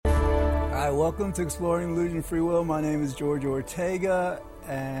Hi, welcome to Exploring Illusion Free Will. My name is George Ortega,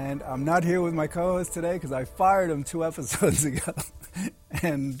 and I'm not here with my co-host today because I fired him 2 episodes ago.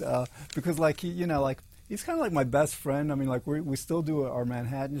 And because, like, he's kind of like my best friend. I mean, like, we still do our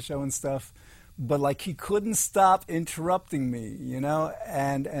Manhattan show and stuff, but, like, he couldn't stop interrupting me,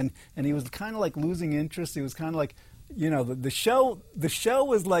 and he was kind of like losing interest. He was kind of like, the show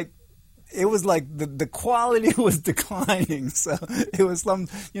was like, it was like the quality was declining. So it was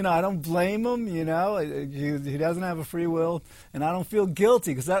I don't blame him, he doesn't have a free will, and I don't feel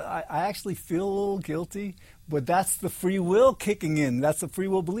guilty because I actually feel a little guilty, but that's the free will kicking in. That's the free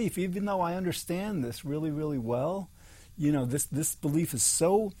will belief. Even though I understand this really, really well, this belief is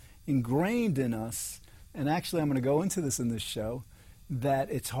so ingrained in us, and actually I'm going to go into this in this show,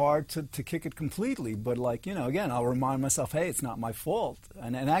 that it's hard to kick it completely. But, like, again, I'll remind myself, hey, it's not my fault.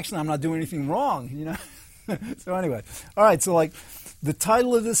 And actually, I'm not doing anything wrong, So anyway, all right, so, like, the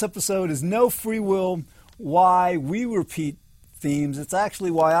title of this episode is No Free Will, Why We Repeat Themes. It's actually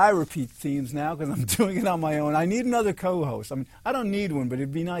why I repeat themes now, because I'm doing it on my own. I need another co-host. I mean, I don't need one, but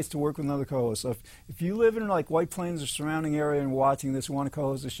it'd be nice to work with another co-host. So if you live in, like, White Plains or surrounding area and watching this, you want to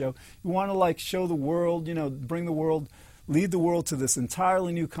co-host the show, you want to, like, show the world, bring the world, lead the world to this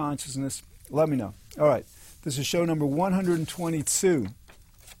entirely new consciousness, let me know. All right, this is show number 122.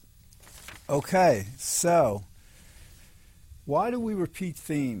 Okay, so why do we repeat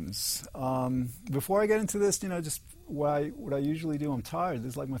themes? Before I get into this, just what I usually do, I'm tired.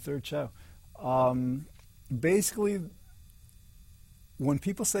 This is like my third show. Basically, when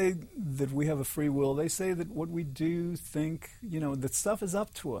people say that we have a free will, they say that what we do, think, that stuff is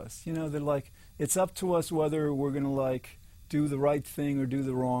up to us. They're like, it's up to us whether we're going to, like, do the right thing or do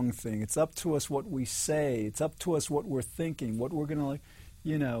the wrong thing. It's up to us what we say. It's up to us what we're thinking, what we're going to, like,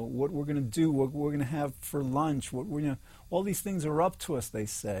 what we're going to do, what we're going to have for lunch. All these things are up to us, they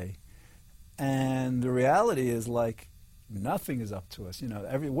say. And the reality is, like, nothing is up to us.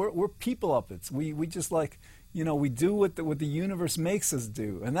 We're people puppets. We just, like, we do what the universe makes us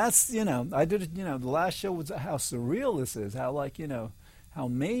do. And that's, I did it, the last show was how surreal this is, how, like, how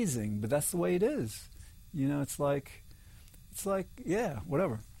amazing, but that's the way it is. It's like, yeah,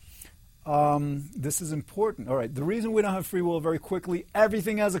 whatever. This is important. All right, the reason we don't have free will, very quickly,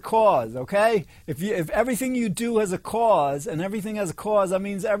 everything has a cause, okay? If everything you do has a cause, and everything has a cause, that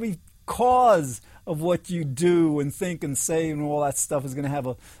means every cause of what you do and think and say and all that stuff is going to have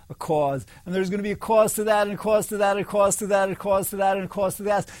a cause. And there's going to be a cause to that, and a cause to that, and a cause to that, and a cause to that, and a cause to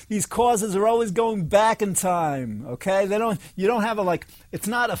that. These causes are always going back in time, okay? You don't have it's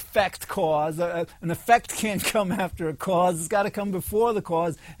not effect cause. An effect can't come after a cause. It's got to come before the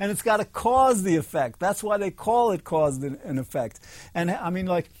cause, and it's got to cause the effect. That's why they call it cause and effect. And I mean,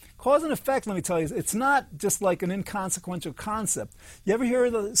 like, cause and effect, let me tell you, it's not just like an inconsequential concept. You ever hear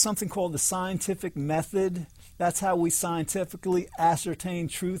of something called the scientific method? That's how we scientifically ascertain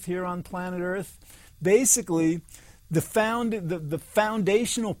truth here on planet Earth. Basically, the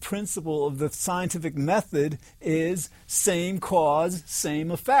foundational principle of the scientific method is same cause,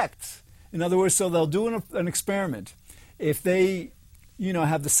 same effect. In other words, so they'll do an experiment. If they,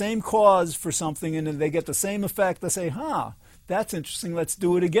 have the same cause for something and they get the same effect, they say, that's interesting, let's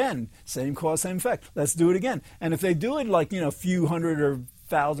do it again. Same cause, same effect. Let's do it again. And if they do it like, a few hundred or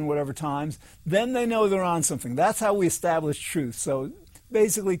thousand, whatever times, then they know they're on something. That's how we establish truth. So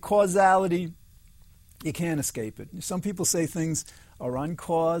basically, causality, you can't escape it. Some people say things are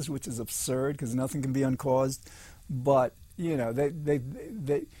uncaused, which is absurd because nothing can be uncaused. But, they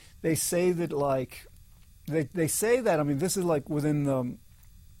say that, like, they say that, I mean, this is like within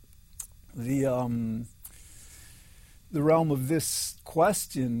the realm of this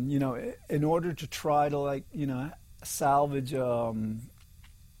question, in order to try to, like, salvage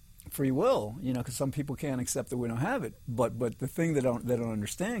free will, because some people can't accept that we don't have it. But the thing they don't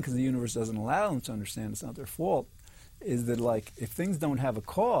understand, because the universe doesn't allow them to understand, it's not their fault, is that, like, if things don't have a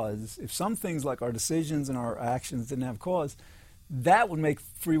cause, if some things like our decisions and our actions didn't have cause, that would make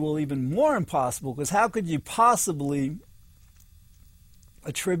free will even more impossible, because how could you possibly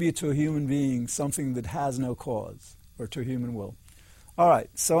attribute to a human being something that has no cause? Or to human will. All right.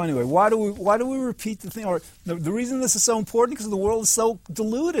 So anyway, why do we repeat the thing? Or the reason this is so important because the world is so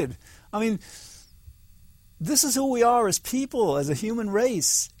deluded. I mean, this is who we are as people, as a human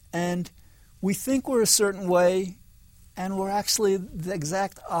race, and we think we're a certain way, and we're actually the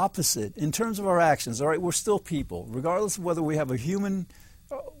exact opposite in terms of our actions. All right, we're still people, regardless of whether we have a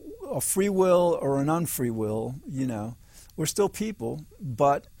free will or an unfree will. We're still people,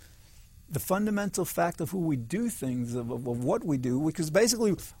 but the fundamental fact of who we do things, of what we do, because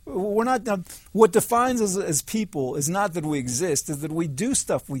basically we're not, what defines us as people is not that we exist, is that we do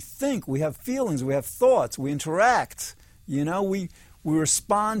stuff, we think, we have feelings, we have thoughts, we interact, we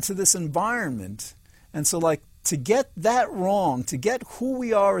respond to this environment. And so like to get that wrong, to get who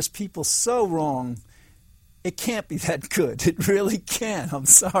we are as people so wrong, it can't be that good. It really can't. I'm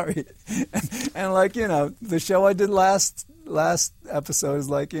sorry. And like, the show I did last episode is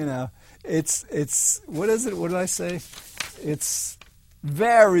like, it's what is it? What did I say? It's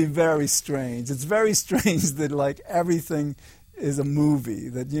very, very strange. It's very strange that like everything is a movie,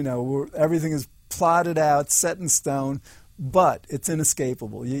 that, everything is plotted out, set in stone, but it's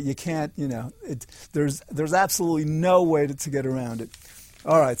inescapable. You can't, there's absolutely no way to get around it.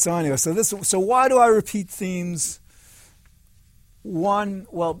 All right, so anyway, so why do I repeat themes? One,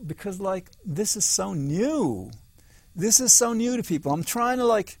 well, because like this is so new. This is so new to people. I'm trying to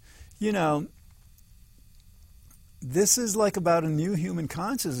like, this is like about a new human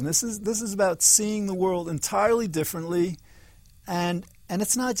consciousness. This is about seeing the world entirely differently, and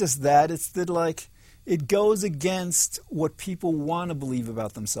it's not just that. It's that like it goes against what people want to believe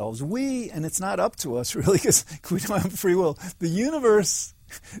about themselves. And it's not up to us really, because we don't have free will. The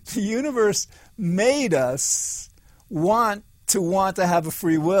universe made us want to have a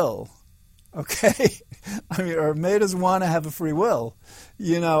free will. Okay? Or made us want to have a free will.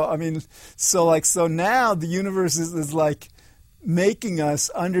 So now the universe is like making us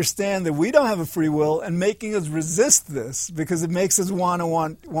understand that we don't have a free will and making us resist this because it makes us want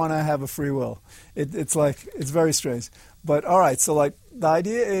to have a free will. It's very strange. But all right, so like the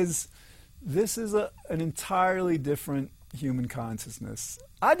idea is this is an entirely different human consciousness.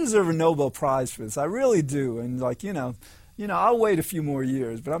 I deserve a Nobel Prize for this. I really do. And like, I'll wait a few more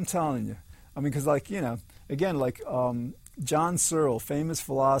years, but I'm telling you. Because again, like John Searle, famous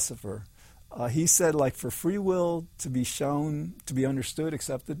philosopher, he said, like, for free will to be shown, to be understood,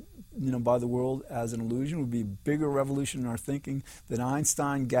 accepted, by the world as an illusion would be a bigger revolution in our thinking than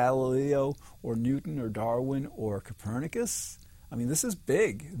Einstein, Galileo, or Newton, or Darwin, or Copernicus. This is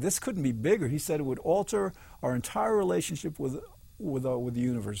big. This couldn't be bigger. He said it would alter our entire relationship with the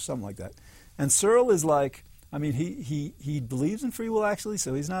universe, something like that. And Searle is like, he believes in free will actually,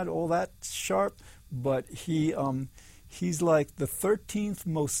 so he's not all that sharp, but he's like the 13th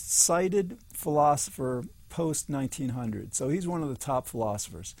most cited philosopher post-1900. So he's one of the top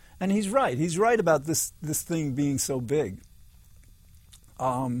philosophers. And he's right. He's right about this thing being so big.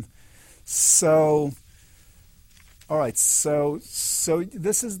 So all right, so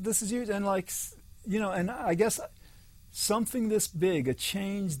this is huge, and like, and I guess something this big, a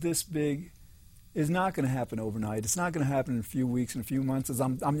change this big, is not going to happen overnight. It's not going to happen in a few weeks, in a few months.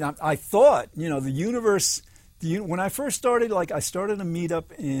 I thought, the universe. When I first started, like I started a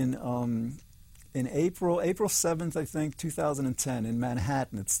meetup in April 7th, I think, 2010 in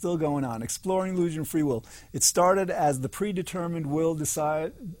Manhattan. It's still going on, Exploring Illusion Free Will. It started as the Predetermined Will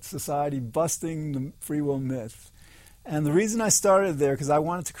Society busting the free will myth. And the reason I started there, because I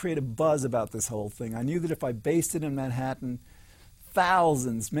wanted to create a buzz about this whole thing. I knew that if I based it in Manhattan,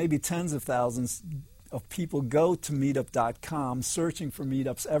 thousands, maybe tens of thousands of people go to meetup.com searching for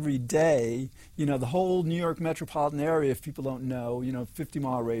meetups every day. The whole New York metropolitan area, if people don't know,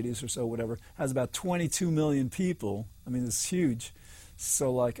 50-mile radius or so, whatever, has about 22 million people. It's huge.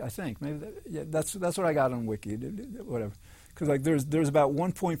 So, like, I think maybe that's what I got on Wiki, whatever. Because like there's about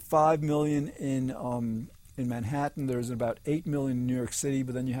 1.5 million in Manhattan. There's about 8 million in New York City,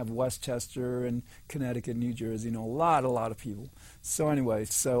 but then you have Westchester and Connecticut, New Jersey, a lot of people. So anyway,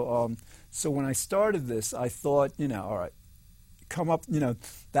 so when I started this, I thought, all right, come up, the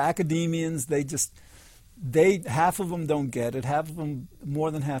academians, half of them don't get it. Half of them,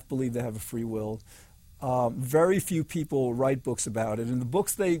 more than half, believe they have a free will. Very few people write books about it, and the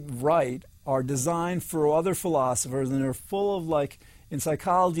books they write are designed for other philosophers, and they're full of like, in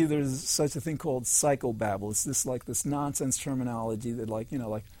psychology, there's such a thing called psychobabble. It's this nonsense terminology that like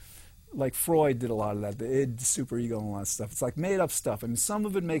Freud did a lot of that, the id, superego, and all that stuff. It's like made up stuff. Some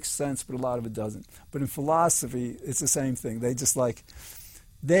of it makes sense, but a lot of it doesn't. But in philosophy, it's the same thing.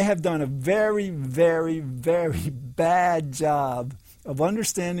 They have done a very, very, very bad job of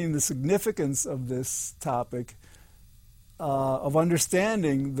understanding the significance of this topic, of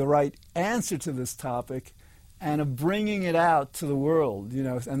understanding the right answer to this topic, and of bringing it out to the world,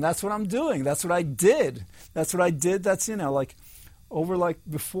 and that's what I'm doing. That's what I did. That's, over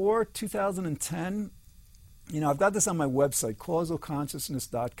before 2010, I've got this on my website,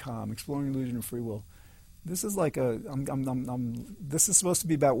 causalconsciousness.com, Exploring Illusion and Free Will. This is like this is supposed to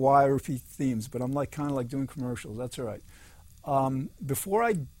be about why I repeat themes, but I'm kind of doing commercials. That's all right. Before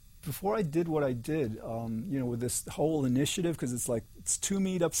I before I did what I did, with this whole initiative, because it's 2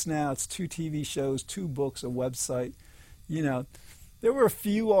 meetups now, it's 2 TV shows, 2 books, a website, there were a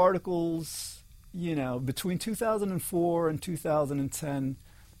few articles, between 2004 and 2010,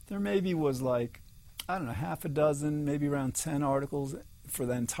 there maybe was half a dozen, maybe around 10 articles for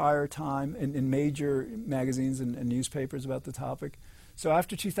the entire time in major magazines and newspapers about the topic. So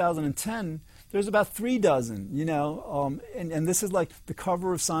after 2010, there's about 3 dozen, and this is like the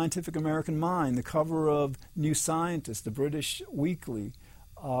cover of Scientific American Mind, the cover of New Scientist, the British Weekly,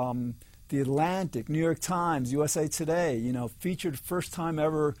 the Atlantic, New York Times, USA Today, featured first time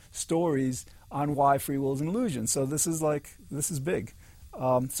ever stories on why free will is an illusion. So this is big.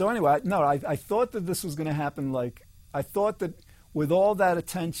 So anyway, I thought that this was going to happen. I thought that with all that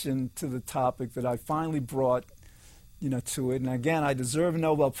attention to the topic that I finally brought, to it. And again, I deserve a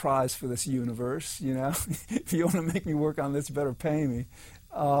Nobel Prize for this universe. If you want to make me work on this, you better pay me.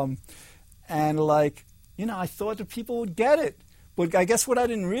 I thought that people would get it. But I guess what I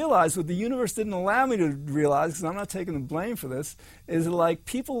didn't realize, what the universe didn't allow me to realize, because I'm not taking the blame for this, is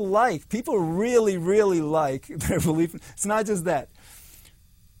people really, really like their belief. It's not just that.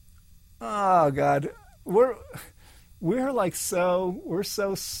 Oh God, we're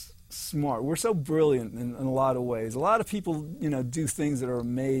so smart. We're so brilliant in a lot of ways. A lot of people, do things that are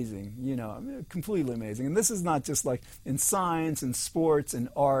amazing, completely amazing. And this is not just in science and sports and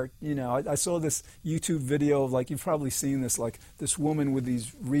art. I saw this YouTube video of you've probably seen this, this woman with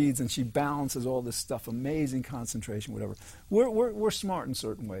these reeds and she balances all this stuff, amazing concentration, whatever. We're smart in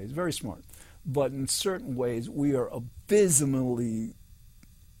certain ways, very smart. But in certain ways, we are abysmally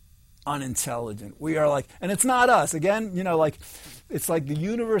unintelligent. We are and it's not us. Again, it's the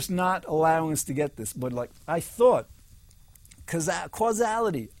universe not allowing us to get this. But I thought,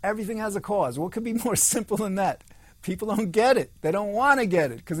 causality, everything has a cause. What could be more simple than that? People don't get it. They don't want to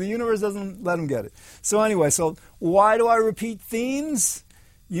get it because the universe doesn't let them get it. So anyway, why do I repeat themes?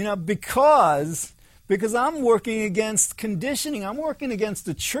 Because I'm working against conditioning. I'm working against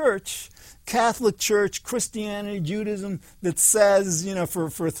the church, Catholic Church, Christianity, Judaism, that says,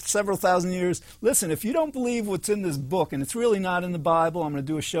 for several thousand years, listen, if you don't believe what's in this book, and it's really not in the Bible, I'm going to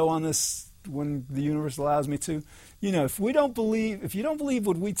do a show on this when the universe allows me to, if you don't believe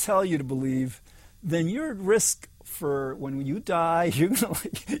what we tell you to believe, then you're at risk for when you die,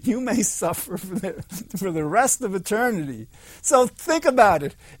 you may suffer for the rest of eternity. So think about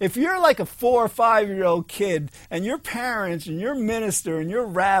it. If you're a 4 or 5-year-old kid and your parents and your minister and your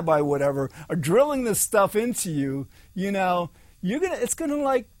rabbi, whatever, are drilling this stuff into you, it's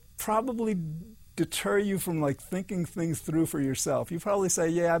gonna probably deter you from thinking things through for yourself. You probably say,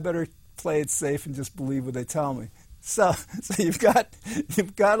 yeah, I better play it safe and just believe what they tell me. So you've got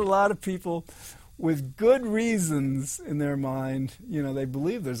a lot of people with good reasons in their mind, they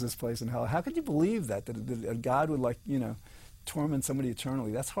believe there's this place in hell. How could you believe that God would torment somebody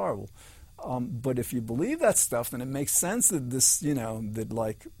eternally? That's horrible. But if you believe that stuff, then it makes sense that this, you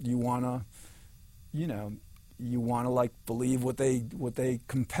wanna believe what they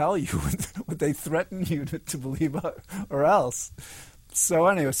compel you, what they threaten you to believe, or else. So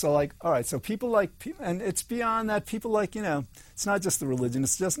anyway, all right, so people and it's beyond that. People it's not just the religion.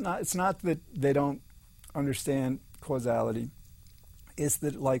 It's not that they don't understand causality. It's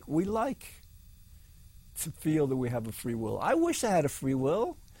that we like to feel that we have a free will. I wish I had a free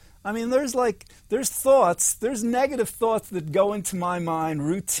will. I mean, there's negative thoughts that go into my mind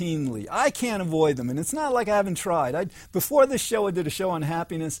routinely. I can't avoid them, and it's not like I haven't tried. Before this show, I did a show on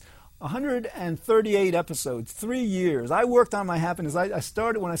happiness. 138 episodes, 3 years. I worked on my happiness. When I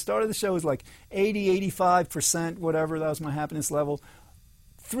started the show, it was 80, 85%, whatever. That was my happiness level.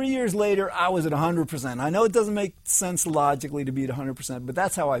 3 years later, I was at 100%. I know it doesn't make sense logically to be at 100%, but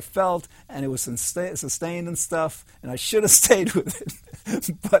that's how I felt, and it was sustained and stuff, and I should have stayed with it.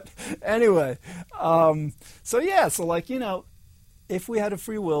 But anyway, if we had a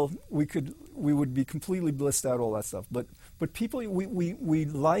free will, we would be completely blissed out, all that stuff. But people, we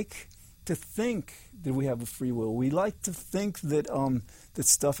like to think that we have a free will. We like to think that that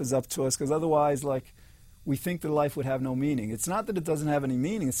stuff is up to us, because otherwise, we think that life would have no meaning. It's not that it doesn't have any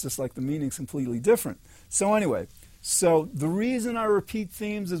meaning. It's just the meaning's completely different. So anyway, the reason I repeat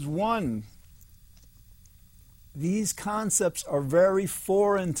themes is, one, these concepts are very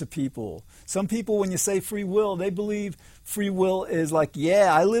foreign to people. Some people, when you say free will, they believe free will is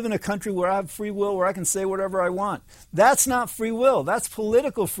I live in a country where I have free will, where I can say whatever I want. That's not free will. That's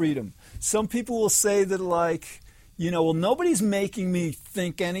political freedom. Some people will say that well, nobody's making me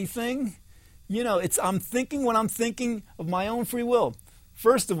think anything. I'm thinking what I'm thinking of my own free will.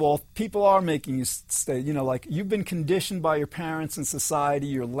 first of all, people are making you stay, like you've been conditioned by your parents and society,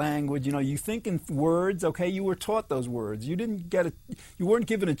 your language, you think in words, okay, you were taught those words. You weren't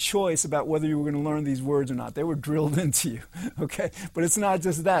given a choice about whether you were going to learn these words or not. They were drilled into you, okay? But it's not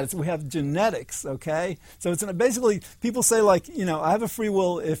just that. We have genetics, okay? So it's basically, people say like, I have a free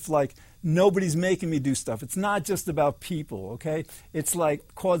will if like, nobody's making me do stuff. It's not just about people, okay? It's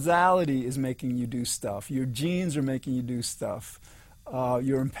like causality is making you do stuff. Your genes are making you do stuff.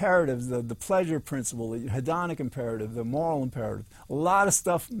 Your imperatives, the pleasure principle, the hedonic imperative, the moral imperative. A lot of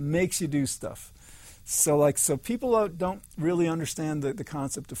stuff makes you do stuff. So people don't really understand the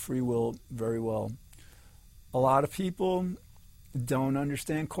concept of free will very well. A lot of people don't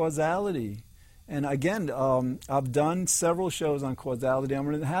understand causality. And again, I've done several shows on causality. I'm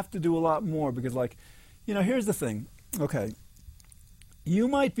going to have to do a lot more because, here's the thing. Okay, you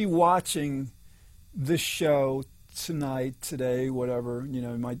might be watching this show tonight, today, whatever. You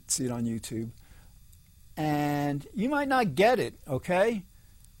might see it on YouTube. And you might not get it, okay?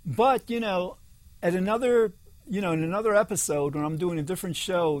 But, at another, in another episode when I'm doing a different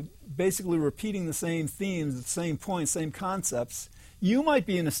show, basically repeating the same themes, the same points, same concepts, you might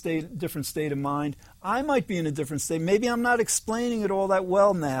be in a different state of mind. I might be in a different state. Maybe I'm not explaining it all that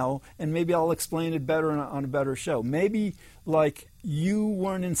well now, and maybe I'll explain it better on a better show. Maybe, you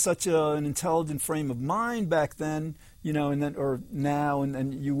weren't in such an intelligent frame of mind back then, or now,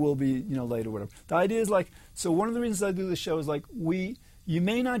 and you will be, later, whatever. The idea is so one of the reasons I do this show is you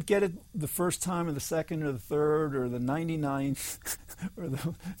may not get it the first time or the second or the third or the 99th or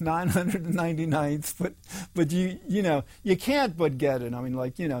the 999th, but you can't but get it. I mean,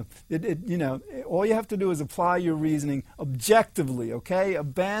 all you have to do is apply your reasoning objectively, okay?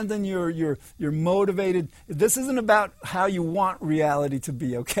 Abandon your motivated. This isn't about how you want reality to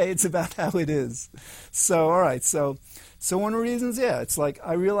be, okay? It's about how it is. So, all right. So one of the reasons, it's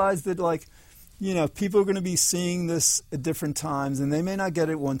I realized that people are going to be seeing this at different times, and they may not get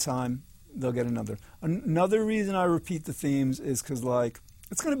it one time, they'll get another. Another reason I repeat the themes is because,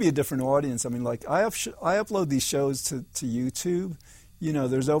 it's going to be a different audience. I mean, I upload these shows to YouTube.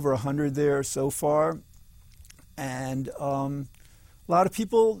 There's over 100 there so far, and a lot of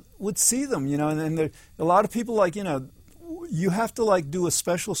people would see them, and a lot of people, you have to do a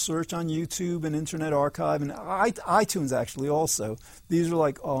special search on YouTube and Internet Archive and iTunes actually also. These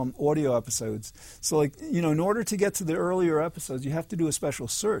are audio episodes. So in order to get to the earlier episodes, you have to do a special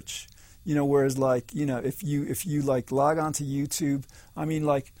search. Whereas if you log on to YouTube, I mean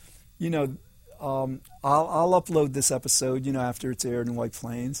I'll upload this episode after it's aired in White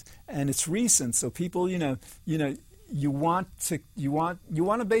Plains, and it's recent. So people you want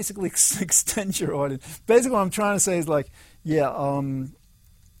to basically extend your audience. Basically, what I'm trying to say is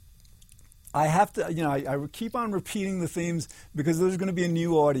I have to, I keep on repeating the themes because there's going to be a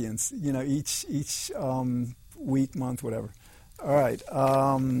new audience, each week, month, whatever. All right.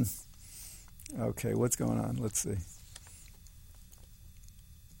 Okay, what's going on? Let's see.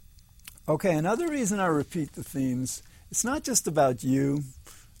 Okay, another reason I repeat the themes, it's not just about you,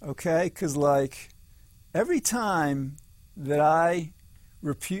 okay? Because every time that I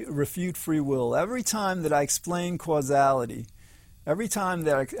refute free will, every time that I explain causality, every time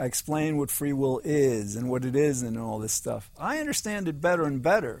that I explain what free will is and what it isn't and all this stuff, I understand it better and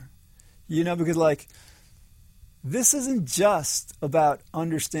better. Because this isn't just about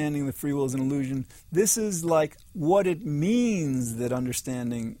understanding that free will is an illusion. This is what it means that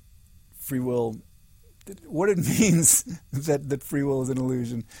understanding free will, what it means that free will is an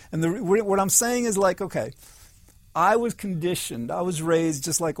illusion. And what I'm saying is okay, I was conditioned. I was raised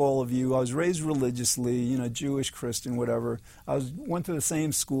just like all of you. I was raised religiously, Jewish, Christian, whatever. Went to the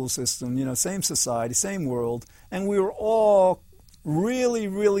same school system, same society, same world. And we were all really,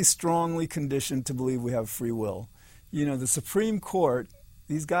 really strongly conditioned to believe we have free will. The Supreme Court,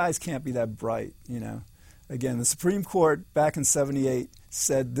 these guys can't be that bright, Again, the Supreme Court back in 1978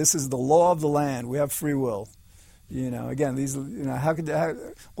 said this is the law of the land. We have free will. Again, these,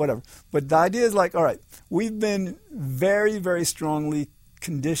 whatever. But the idea is all right, we've been very, very strongly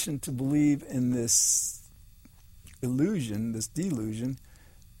conditioned to believe in this illusion, this delusion.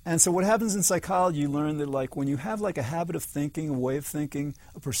 And so what happens in psychology, you learn that when you have a habit of thinking, a way of thinking,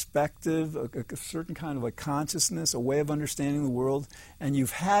 a perspective, a certain kind of consciousness, a way of understanding the world, and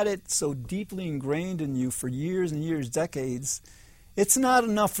you've had it so deeply ingrained in you for years and years, decades, it's not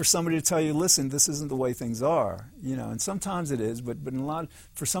enough for somebody to tell you, listen, this isn't the way things are, and sometimes it is, but in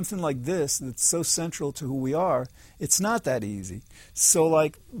for something like this that's so central to who we are, it's not that easy. So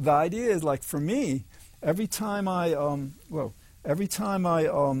the idea is for me, every time I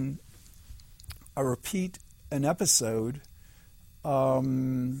repeat an episode,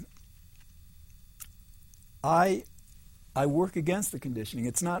 I work against the conditioning.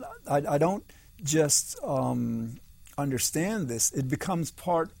 It's not. I don't just understand this. It becomes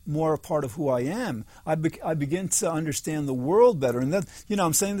more a part of who I am. I begin to understand the world better. And that,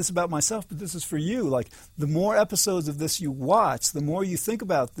 I'm saying this about myself, but this is for you. Like, the more episodes of this you watch, the more you think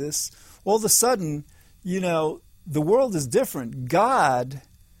about this, all of a sudden, the world is different. God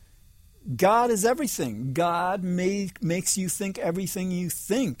is everything. God makes you think everything you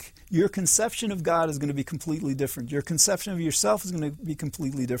think. Your conception of God is going to be completely different. Your conception of yourself is going to be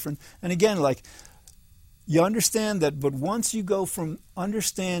completely different. And again, you understand that, but once you go from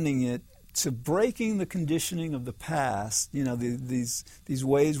understanding it to breaking the conditioning of the past, these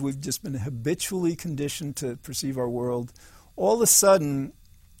ways we've just been habitually conditioned to perceive our world, all of a sudden,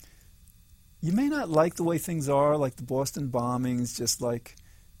 you may not like the way things are, like the Boston bombings, just like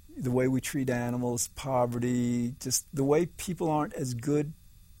the way we treat animals, poverty, just the way people aren't as good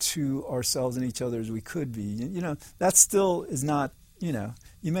to ourselves and each other as we could be. That still is not, you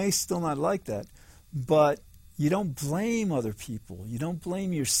may still not like that. But you don't blame other people. You don't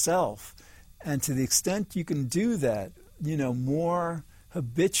blame yourself. And to the extent you can do that, more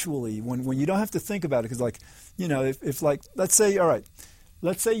habitually, when you don't have to think about it, because if let's say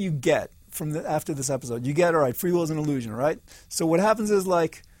you get, after this episode, you get, all right, free will is an illusion, right? So what happens is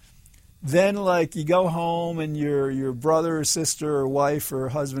then you go home and your brother or sister or wife or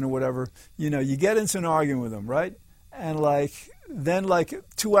husband or whatever, you get into an argument with them, right? And then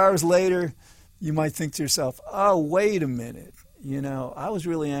 2 hours later, you might think to yourself, oh, wait a minute, I was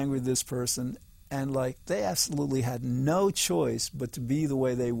really angry with this person, and they absolutely had no choice but to be the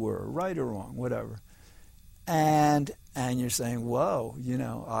way they were, right or wrong, whatever. And you're saying, whoa,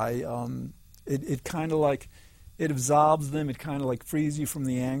 it kind of it absolves them, it kind of frees you from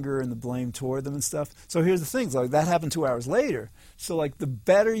the anger and the blame toward them and stuff. So here's the thing, that happened 2 hours later. So the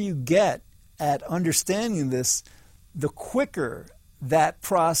better you get at understanding this, the quicker that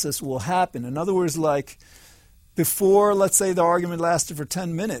process will happen. In other words, before, let's say the argument lasted for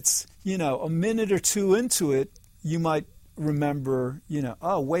 10 minutes, a minute or two into it, you might remember,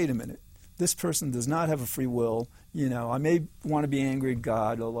 oh, wait a minute, this person does not have a free will. I may want to be angry at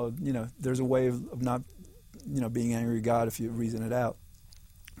God, although, there's a way of not, being angry at God if you reason it out.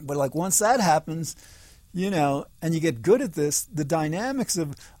 But once that happens, and you get good at this, the dynamics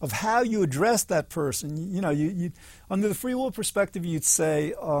of how you address that person, you under the free will perspective, you'd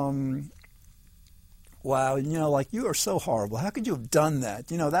say, wow, you are so horrible. How could you have done that?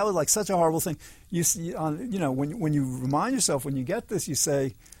 That was such a horrible thing. You see, when you remind yourself, when you get this, you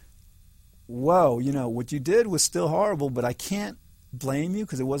say, whoa, what you did was still horrible, but I can't blame you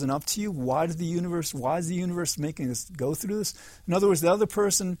because it wasn't up to you. Why is the universe making us go through this? In other words, the other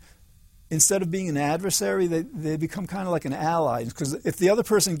person, instead of being an adversary, they become kind of like an ally. Because if the other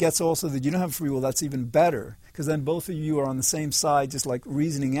person gets also that you don't have free will, that's even better. Because then both of you are on the same side, just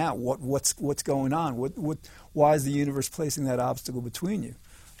reasoning out what's going on. Why is the universe placing that obstacle between you?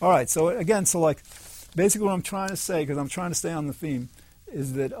 All right. So again, basically what I'm trying to say, because I'm trying to stay on the theme,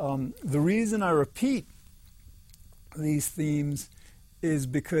 is that the reason I repeat these themes is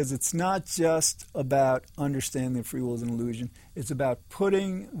because it's not just about understanding that free will is an illusion. It's about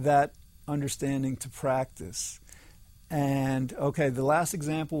putting that understanding to practice. And okay, the last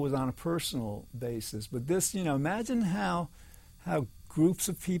example was on a personal basis, but this, imagine how groups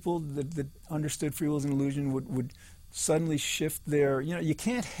of people that understood free will as an illusion would suddenly shift their, you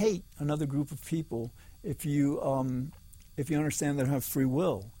can't hate another group of people if you understand they don't have free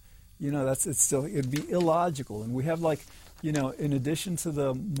will. It'd be illogical. And we have in addition to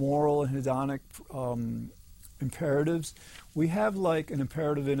the moral and hedonic imperatives, we have an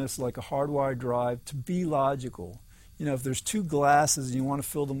imperative in us, a hardwired drive to be logical. If there's two glasses and you want to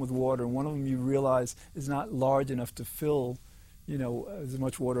fill them with water, and one of them you realize is not large enough to fill, as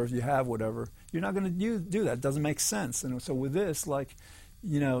much water as you have, whatever, you're not going to do that. It doesn't make sense. And so with this,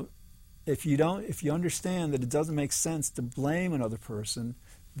 if you understand that it doesn't make sense to blame another person,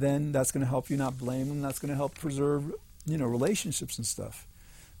 then that's going to help you not blame them. That's going to help preserve, relationships and stuff.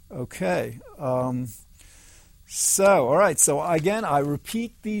 Okay. All right. So again, I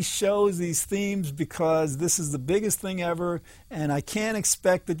repeat these shows, these themes, because this is the biggest thing ever, and I can't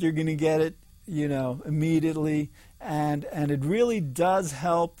expect that you're going to get it, immediately. And it really does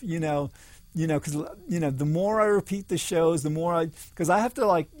help, because the more I repeat the shows, the more because I have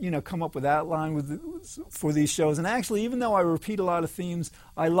to come up with outline for these shows. And actually, even though I repeat a lot of themes,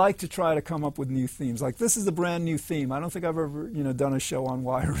 I like to try to come up with new themes. This is a brand new theme. I don't think I've ever done a show on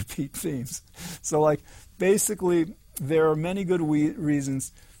why I repeat themes. So basically, there are many good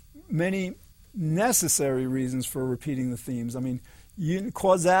reasons, many necessary reasons for repeating the themes. I mean,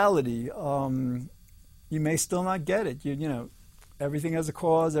 causality, you may still not get it. You know, everything has a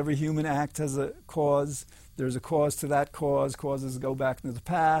cause. Every human act has a cause. There's a cause to that cause. Causes go back into the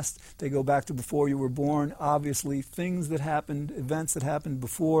past. They go back to before you were born. Obviously, things that happened, events that happened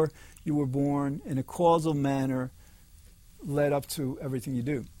before you were born in a causal manner led up to everything you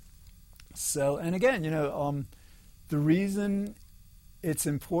do. So, and again, you know, the reason it's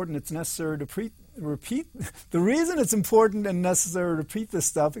important, it's necessary to repeat. The reason it's important and necessary to repeat this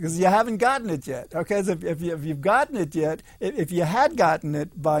stuff because you haven't gotten it yet. Okay, so if you've gotten it yet, if you had gotten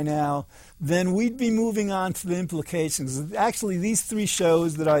it by now, then we'd be moving on to the implications. Actually, these 3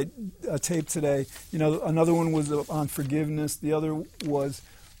 shows that I taped today, you know, another one was on forgiveness. The other was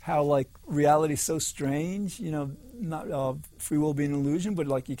how like reality's so strange. You know, not free will being an illusion, but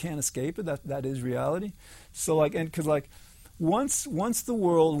like you can't escape it. That is reality. So like, and because like. Once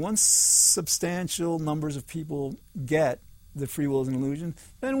substantial numbers of people get that free will is an illusion,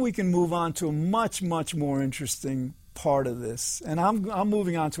 then we can move on to a much, much more interesting part of this. And I'm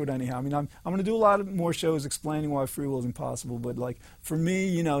moving on to it anyhow. I mean, I'm going to do a lot more shows explaining why free will is impossible. But like for me,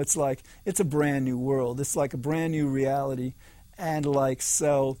 you know, it's like it's a brand new world. It's like a brand new reality, and like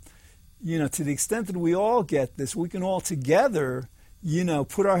so, you know, to the extent that we all get this, we can all together. You know,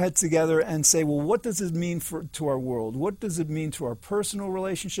 put our heads together and say, well, what does it mean to our world? What does it mean to our personal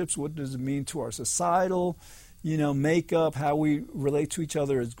relationships? What does it mean to our societal, you know, makeup, how we relate to each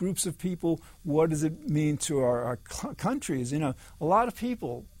other as groups of people? What does it mean to our countries? You know, a lot of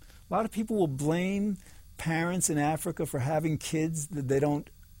people will blame parents in Africa for having kids that they don't,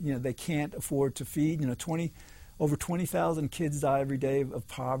 you know, they can't afford to feed. You know, over 20,000 kids die every day of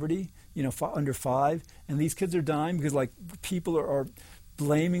poverty, you know, under 5. And these kids are dying because, like, people are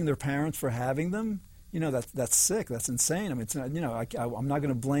blaming their parents for having them. You know, that's sick. That's insane. I mean, it's not, you know, I'm not going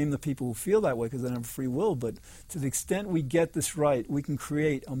to blame the people who feel that way because they don't have free will. But to the extent we get this right, we can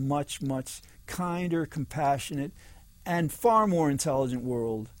create a much, much kinder, compassionate, and far more intelligent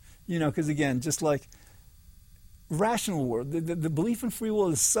world. You know, because, again, just like rational world. The belief in free will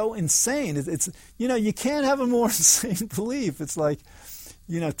is so insane. It's you know, you can't have a more insane belief. It's like,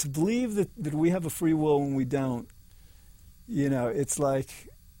 you know, to believe that we have a free will when we don't, you know, it's like,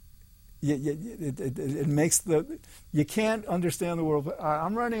 it makes you can't understand the world.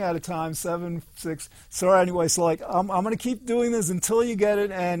 I'm running out of time, 7-6. Sorry anyway, so like, I'm going to keep doing this until you get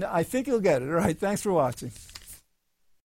it, and I think you'll get it. All right, thanks for watching.